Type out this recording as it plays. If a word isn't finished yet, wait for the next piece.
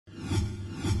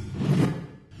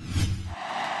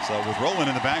So with Rowland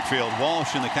in the backfield,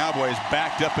 Walsh and the Cowboys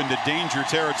backed up into danger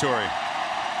territory.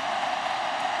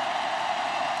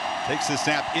 Takes the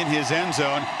snap in his end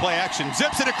zone. Play action,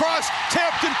 zips it across,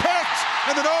 tipped and picked,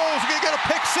 and the Noles are going to get a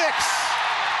pick six.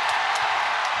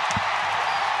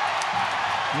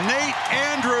 Nate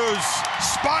Andrews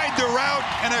spied the route,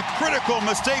 and a critical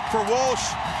mistake for Walsh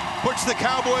puts the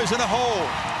Cowboys in a hole.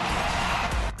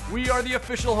 We are the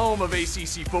official home of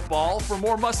ACC football. For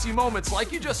more must-see moments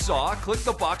like you just saw, click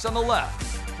the box on the left.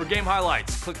 For game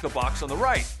highlights, click the box on the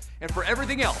right. And for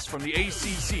everything else from the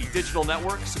ACC Digital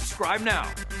Network, subscribe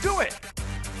now. Do it!